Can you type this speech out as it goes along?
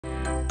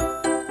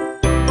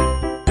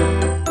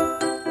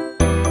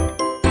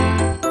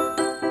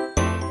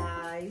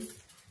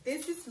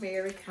this is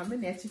Mary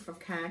coming at you from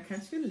Kind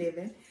Country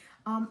Living.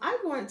 I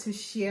want to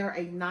share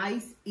a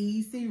nice,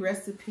 easy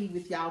recipe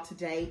with y'all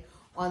today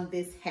on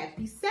this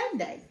happy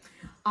Sunday.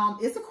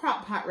 It's a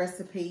crock pot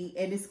recipe,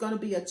 and it's going to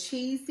be a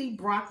cheesy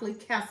broccoli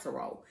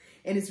casserole.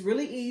 And it's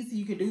really easy.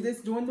 You can do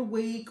this during the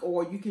week,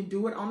 or you can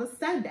do it on a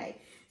Sunday.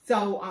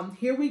 So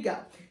here we go.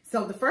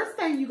 So the first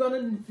thing you're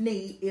going to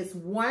need is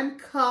 1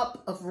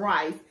 cup of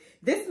rice.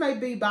 This may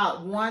be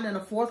about 1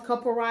 1/4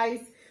 cup of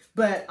rice.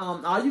 But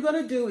all you're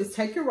going to do is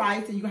take your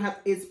rice, and you're going to have,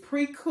 it's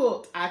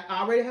pre-cooked. I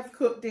already have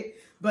cooked it,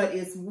 but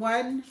it's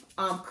 1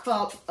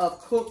 cup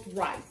of cooked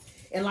rice.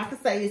 And like I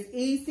say, it's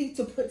easy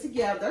to put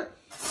together.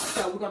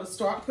 So we're going to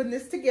start putting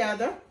this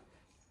together.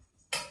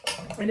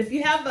 And if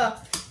you have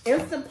a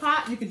Instant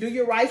Pot, you can do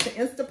your rice in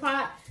Instant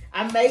Pot.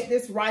 I made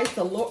this rice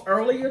a little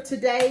earlier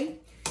today.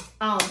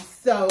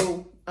 That's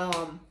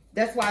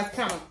why it's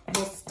kind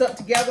of stuck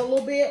together a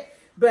little bit.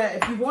 But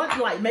if you want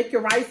to like make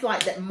your rice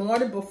like that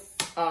morning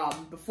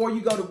before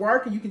you go to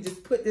work, and you can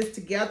just put this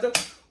together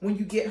when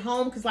you get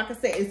home, because like I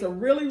said, it's a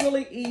really,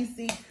 really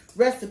easy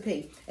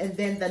recipe. And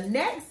then the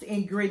next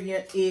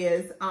ingredient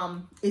is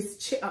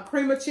a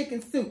cream of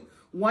chicken soup.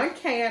 1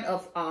 can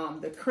of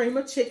the cream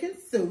of chicken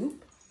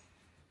soup.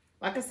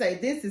 Like I say,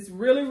 this is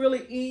really,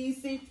 really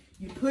easy.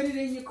 You put it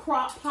in your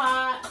crock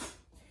pot,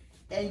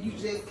 and you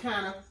just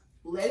kind of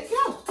let it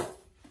go.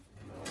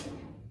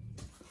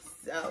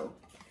 So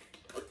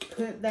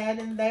put that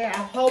in there.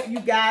 I hope you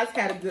guys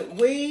had a good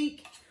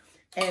week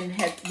and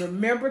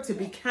remember to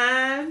be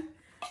kind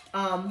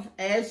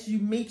as you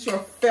meet your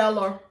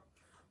fellow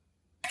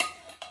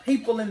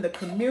people in the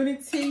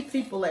community,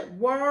 people at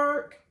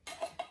work.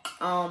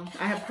 I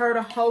have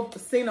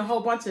seen a whole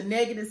bunch of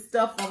negative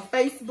stuff on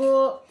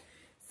Facebook.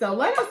 So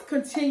let us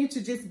continue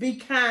to just be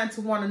kind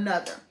to one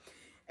another.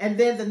 And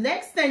then the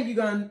next thing you're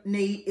going to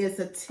need is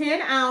a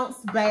 10-ounce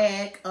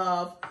bag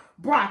of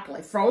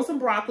broccoli, frozen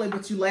broccoli,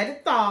 but you let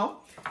it thaw.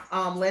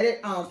 Let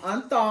it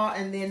unthaw,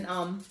 and then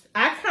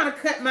I kind of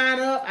cut mine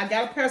up. I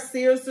got a pair of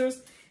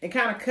scissors and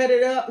kind of cut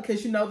it up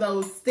because, you know,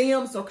 those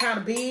stems are kind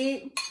of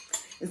big.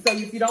 And so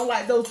if you don't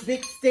like those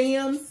big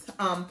stems,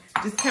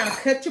 just kind of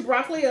cut your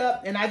broccoli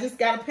up. And I just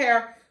got a pair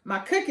of my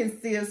cooking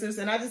scissors,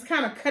 and I just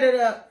kind of cut it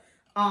up,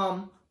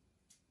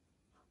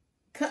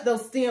 cut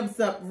those stems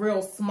up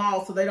real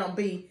small so they don't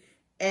be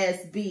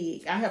as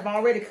big. I have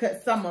already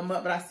cut some of them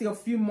up, but I see a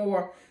few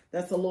more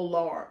that's a little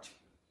large.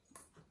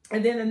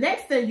 And then the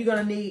next thing you're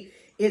going to need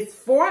is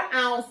 4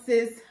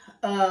 ounces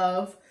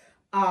of,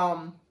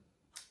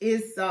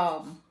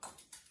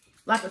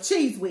 like a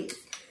cheese whiz.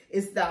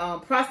 It's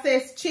the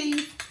processed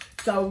cheese.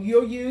 So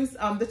you'll use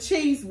the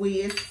cheese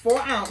whiz,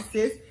 4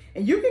 ounces.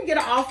 And you can get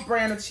an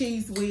off-brand of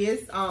cheese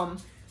whiz.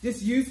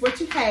 Just use what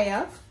you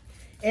have.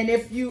 And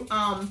if you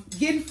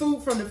getting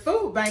food from the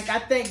food bank, I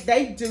think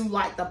they do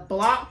like the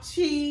block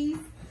cheese.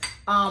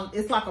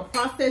 It's like a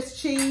processed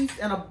cheese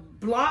and a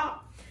block.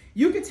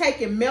 You can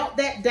take and melt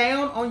that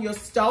down on your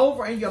stove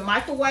or in your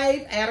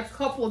microwave, add a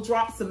couple of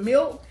drops of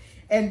milk.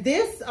 And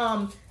this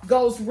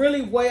goes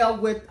really well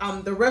with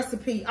the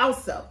recipe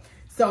also.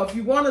 So if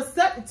you want to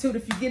substitute,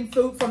 if you're getting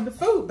food from the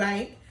food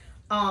bank,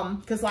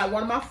 because like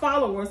one of my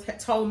followers had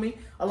told me,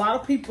 a lot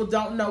of people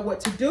don't know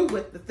what to do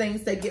with the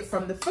things they get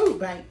from the food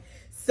bank.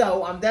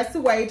 So that's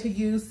the way to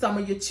use some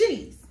of your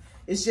cheese.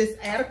 It's just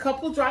add a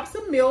couple of drops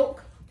of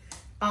milk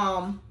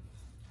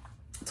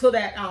to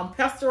that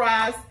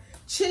pasteurized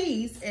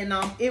cheese, and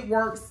it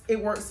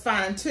works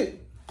fine too.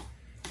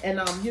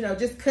 And you know,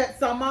 just cut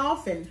some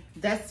off, and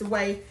that's the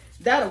way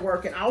that'll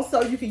work. And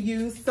also you can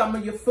use some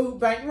of your food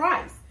bank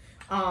rice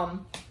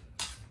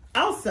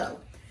also.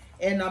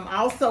 And I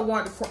also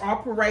want to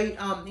cooperate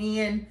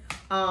in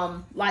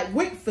like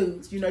WIC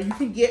foods. You know, you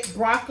can get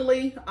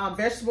broccoli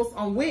vegetables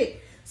on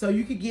WIC, so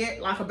you could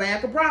get like a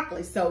bag of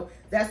broccoli. So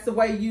that's the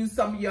way you use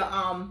some of your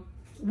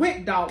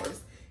WIC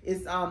dollars,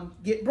 is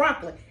get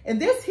broccoli. And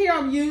this here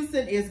I'm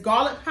using is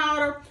garlic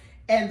powder,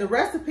 and the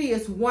recipe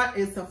is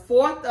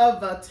 1/4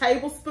 of a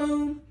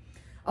tablespoon,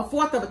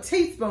 1/4 of a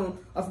teaspoon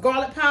of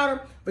garlic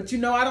powder. But you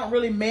know, I don't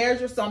really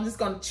measure, so I'm just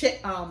going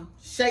to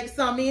shake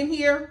some in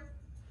here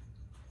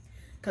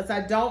because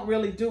I don't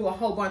really do a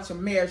whole bunch of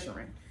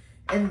measuring.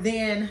 And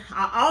then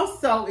I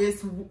also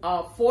is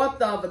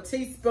 1/4 of a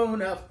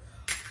teaspoon of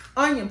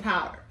onion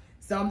powder.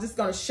 So I'm just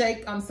going to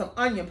shake some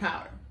onion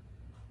powder.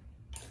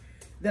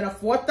 Then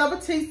 1/4 of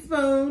a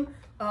teaspoon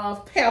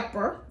of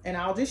pepper, and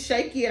I'll just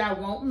shake it. I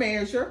won't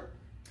measure.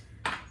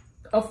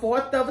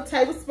 1/4 of a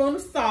tablespoon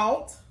of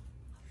salt.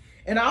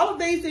 And all of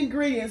these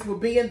ingredients will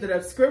be in the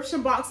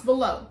description box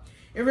below.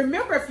 And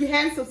remember, if you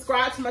hadn't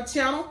subscribed to my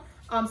channel,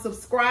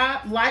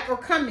 subscribe, like, or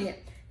comment.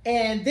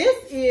 And this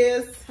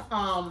is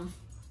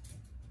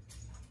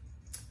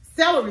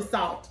celery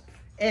salt.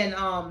 And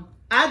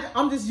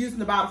I'm just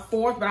using about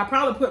 1/4, but I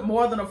probably put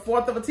more than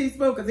 1/4 of a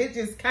teaspoon because it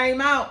just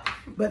came out.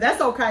 But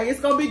that's okay. It's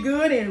going to be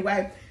good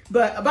anyway.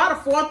 But about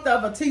 1/4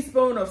 of a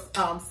teaspoon of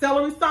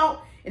celery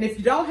salt. And if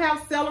you don't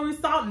have celery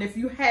salt, and if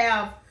you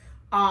have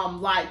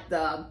like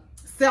the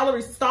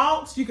celery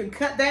stalks, you can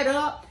cut that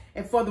up.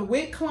 And for the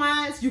WIC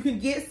clients, you can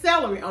get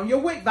celery on your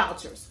WIC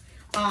vouchers.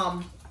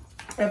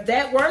 If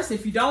that works,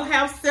 if you don't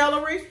have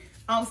celery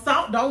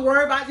salt, don't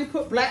worry about it. Just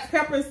put black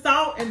pepper and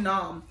salt and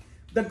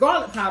the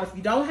garlic powder. If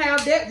you don't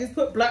have that, just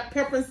put black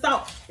pepper and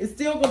salt. It's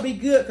still gonna be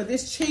good because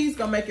this cheese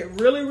gonna make it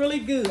really, really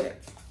good.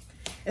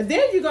 And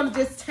then you're gonna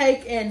just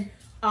take and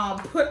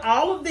put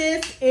all of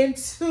this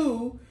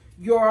into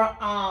your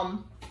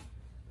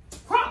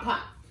crock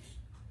pot.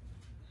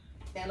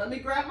 And let me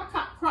grab my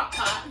crock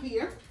pot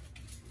here.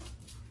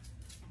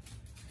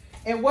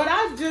 And what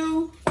I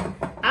do,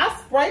 I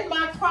spray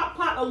my crock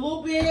pot a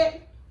little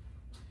bit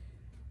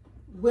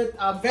with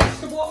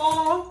vegetable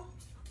oil,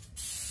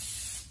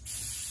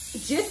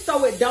 just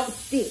so it don't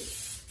stick.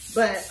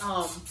 But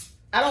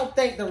I don't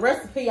think the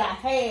recipe I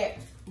had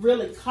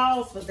really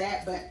calls for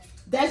that, but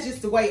that's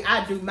just the way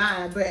I do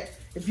mine. But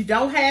if you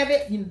don't have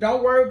it, you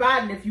don't worry about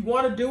it. And if you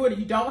want to do it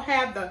and you don't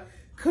have the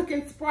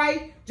cooking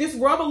spray, just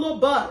rub a little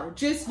butter.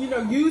 Just, you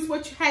know, use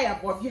what you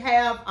have. Or if you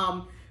have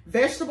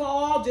vegetable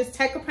oil, just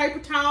take a paper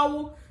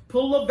towel,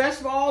 put a little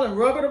vegetable oil and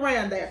rub it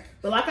around there.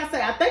 But like I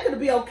say, I think it'll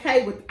be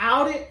okay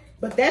without it,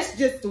 but that's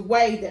just the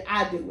way that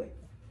I do it.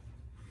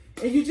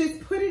 And you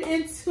just put it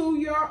into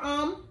your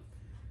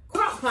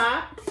crock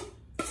pot,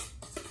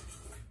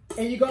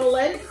 and you're gonna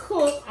let it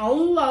cook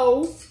on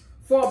low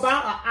for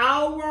about an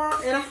hour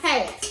and a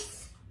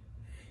half.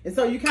 And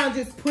so you kind of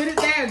just put it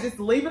there and just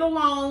leave it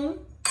alone.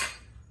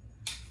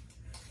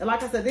 And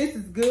like I said, this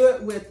is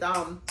good with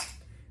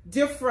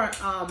different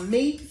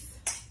meats.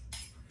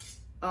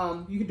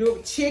 You can do it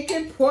with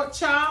chicken, pork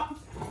chop.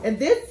 And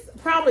this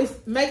probably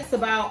makes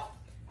about,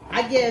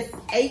 I guess,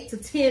 8 to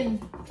 10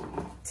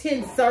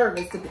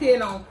 servings,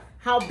 depending on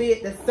how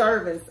big the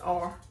servings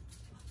are.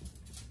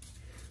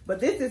 But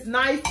this is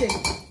nice and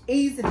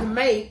easy to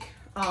make,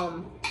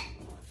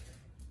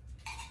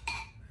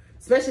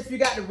 especially if you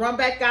got to run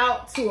back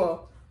out to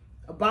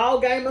a ball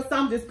game or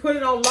something. Just put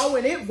it on low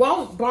and it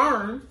won't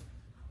burn.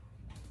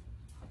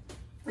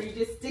 So you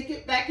just stick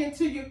it back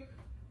into your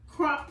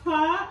crock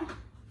pot,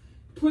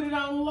 put it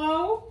on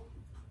low,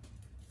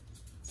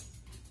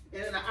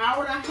 and in an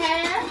hour and a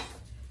half,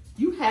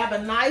 you have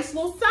a nice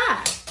little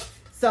size.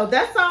 So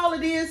that's all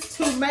it is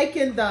to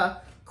making the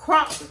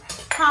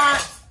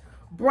Crockpot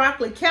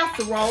broccoli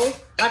casserole.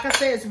 Like I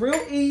said, it's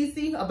real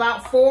easy,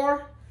 about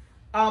four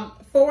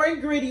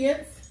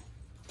ingredients,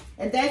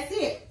 and that's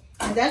it.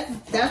 And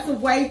that's a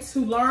way to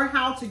learn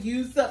how to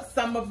use up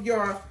some of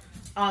your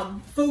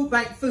food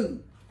bank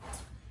food.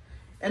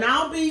 And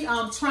I'll be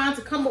trying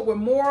to come up with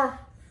more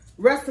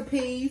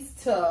recipes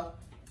to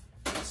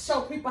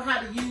show people how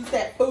to use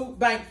that food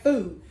bank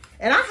food.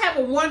 And I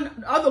have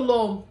one other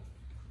little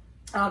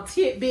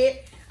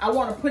tidbit I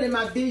want to put in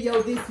my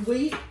video this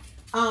week.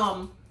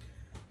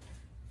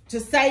 To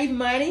save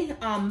money,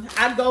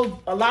 I go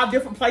a lot of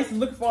different places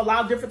looking for a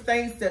lot of different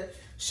things to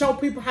show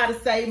people how to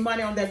save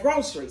money on their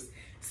groceries.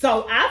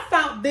 So I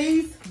found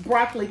these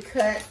broccoli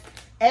cuts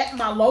at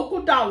my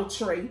local Dollar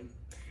Tree,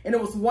 and it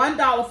was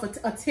 $1 for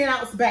a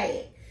 10-ounce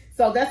bag.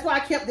 So that's why I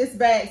kept this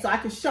bag, so I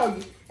can show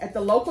you at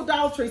the local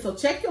Dollar Tree. So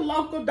check your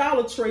local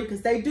Dollar Tree,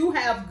 because they do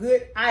have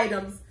good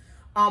items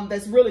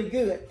that's really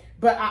good.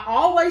 But I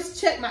always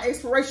check my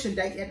expiration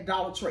date at the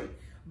Dollar Tree.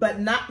 But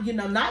not, you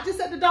know, not just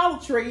at the Dollar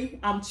Tree.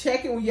 I'm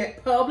checking when you're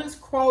at Publix,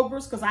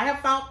 Kroger's, because I have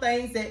found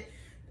things at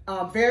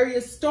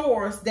various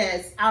stores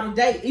that's out of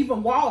date,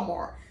 even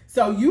Walmart.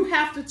 So you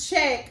have to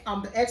check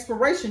the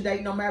expiration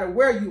date no matter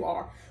where you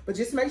are. But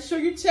just make sure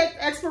you check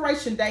the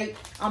expiration date.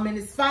 And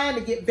it's fine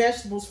to get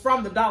vegetables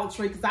from the Dollar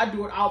Tree, because I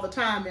do it all the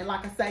time. And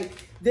like I say,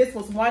 this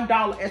was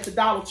 $1 at the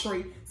Dollar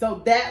Tree.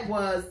 So that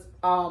was,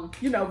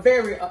 you know,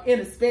 very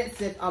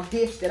inexpensive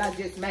dish that I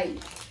just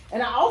made.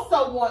 And I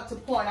also want to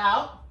point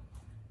out,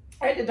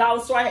 at the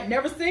Dollar Store, I had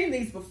never seen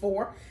these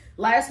before.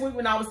 Last week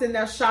when I was in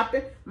there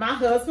shopping, my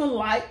husband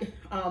liked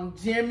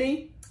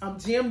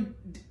Jim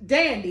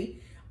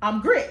Dandy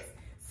grits.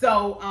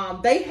 So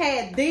they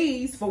had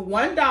these for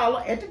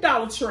 $1 at the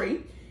Dollar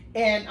Tree,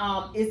 and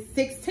it's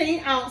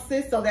 16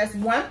 ounces, so that's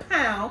 1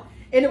 pound,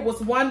 and it was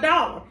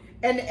 $1.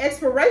 And the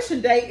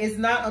expiration date is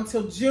not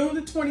until June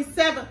the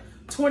 27th,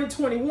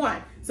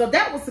 2021. So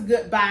that was a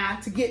good buy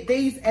to get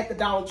these at the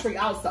Dollar Tree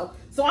also.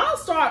 So I'll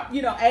start,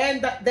 you know,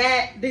 adding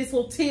this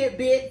little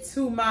tidbit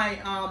to my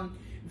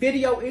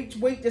video each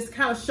week, just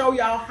kind of show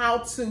y'all how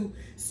to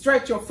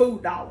stretch your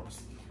food dollars.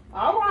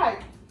 All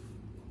right.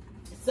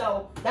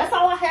 So that's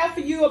all I have for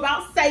you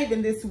about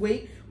saving this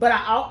week. But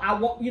I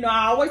want, you know,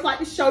 I always like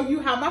to show you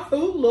how my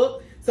food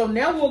look. So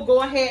now we'll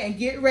go ahead and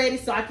get ready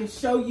so I can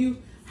show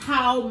you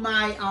how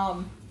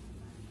my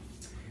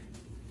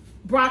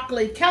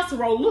broccoli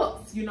casserole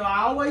looks. You know, I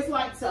always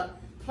like to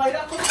plate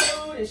up my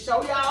food and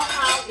show y'all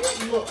how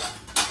it looks.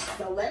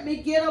 So let me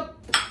get a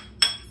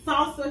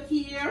salsa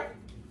here.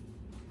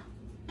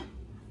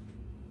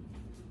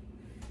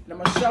 And I'm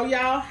gonna show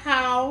y'all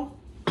how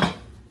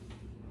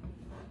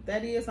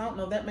that is. I don't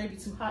know, that may be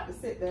too hot to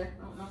sit there.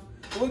 I don't know.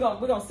 But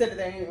we're gonna sit it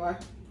there anyway.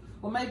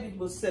 Well, maybe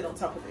we'll sit on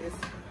top of this.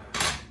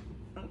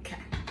 Okay.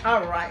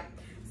 All right.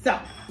 So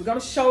we're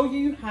gonna show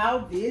you how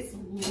this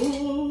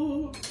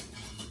looks.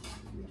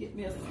 Let me get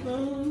me a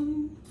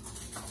spoon.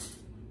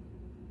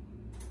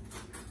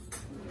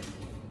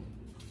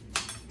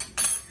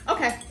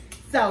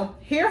 So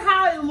here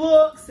how it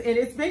looks, and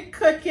it's been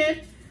cooking.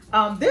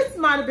 This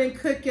might have been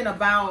cooking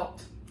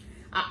about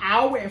an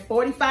hour and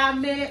 45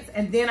 minutes,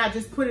 and then I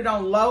just put it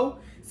on low.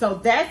 So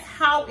that's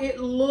how it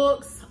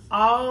looks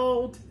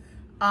all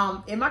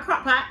in my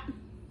crock pot.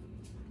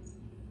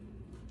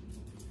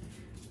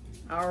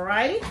 All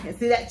right, and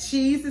see that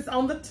cheese is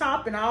on the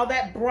top and all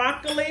that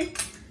broccoli.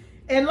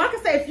 And like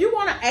I said, if you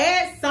want to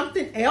add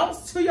something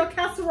else to your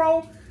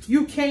casserole,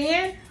 you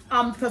can.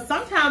 Because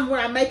sometimes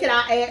when I make it,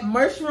 I add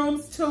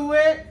mushrooms to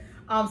it.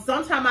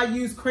 Sometimes I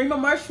use cream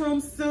of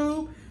mushroom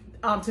soup.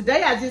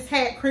 Today I just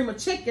had cream of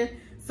chicken,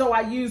 so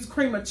I use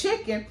cream of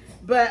chicken.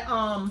 But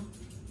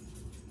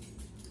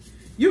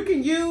you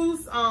can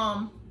use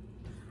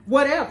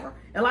whatever.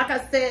 And like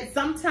I said,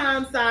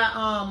 sometimes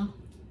I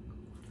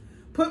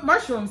put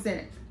mushrooms in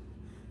it.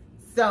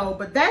 So,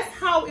 but that's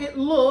how it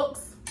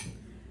looks.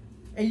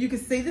 And you can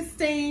see the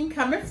steam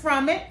coming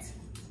from it.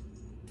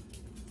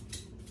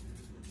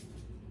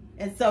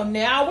 And so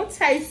now I will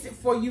taste it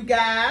for you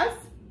guys.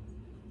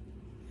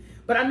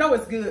 But I know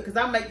it's good because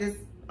I make this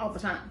all the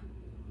time.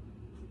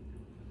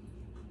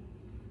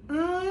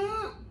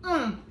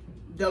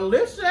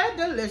 Delicious,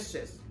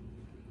 delicious.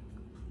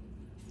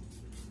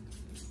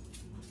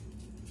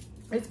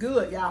 It's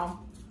good, y'all.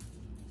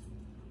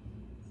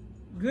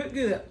 Good,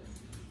 good.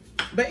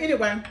 But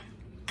anyway,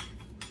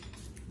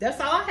 that's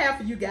all I have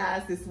for you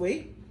guys this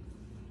week.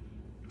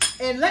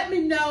 And let me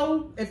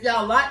know if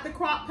y'all like the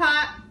crock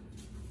pot.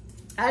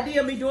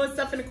 Idea of me doing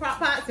stuff in the crock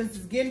pot since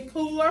it's getting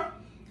cooler.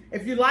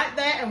 If you like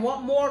that and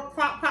want more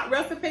crock pot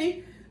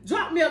recipe,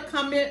 drop me a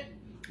comment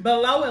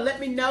below and let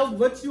me know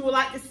what you would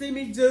like to see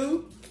me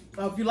do.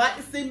 Or if you like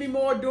to see me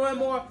doing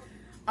more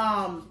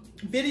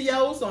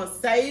videos on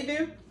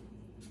saving,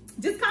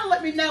 just kind of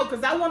let me know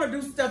because I want to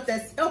do stuff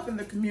that's helping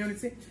the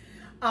community.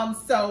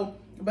 But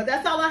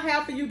that's all I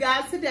have for you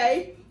guys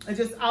today. And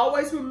just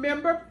always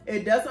remember,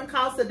 it doesn't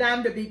cost a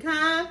dime to be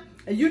kind.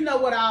 And you know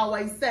what I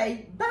always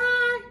say,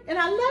 bye, and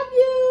I love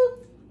you.